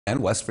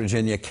And West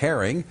Virginia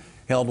Caring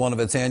held one of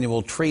its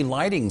annual tree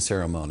lighting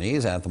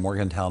ceremonies at the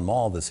Morgantown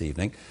Mall this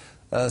evening.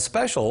 A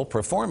special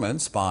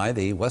performance by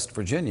the West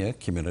Virginia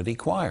Community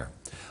Choir.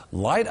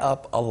 Light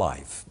Up a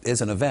Life is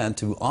an event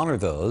to honor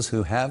those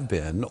who have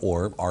been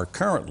or are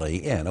currently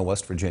in a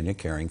West Virginia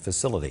Caring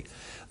facility.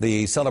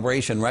 The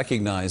celebration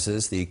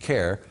recognizes the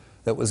care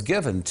that was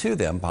given to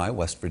them by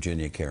West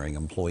Virginia Caring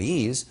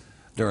employees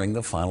during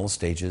the final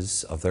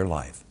stages of their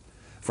life.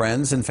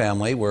 Friends and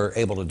family were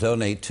able to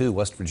donate to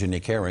West Virginia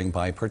Caring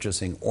by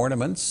purchasing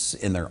ornaments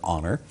in their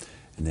honor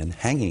and then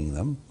hanging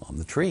them on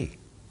the tree.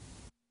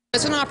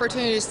 It's an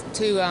opportunity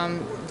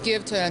to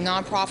give to a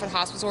nonprofit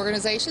hospice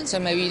organization, so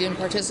maybe you didn't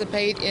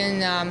participate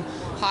in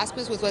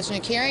hospice with West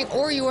Virginia Caring,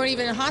 or you weren't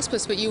even in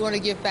hospice, but you want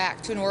to give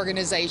back to an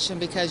organization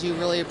because you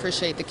really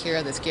appreciate the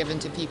care that's given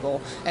to people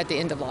at the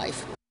end of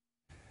life.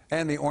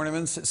 And the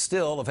ornaments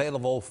still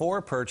available for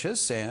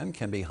purchase and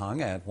can be hung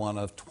at one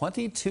of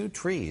 22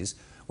 trees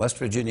West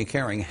Virginia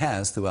Caring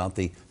has throughout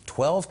the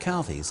 12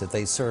 counties that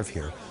they serve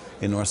here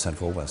in north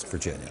central West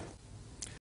Virginia.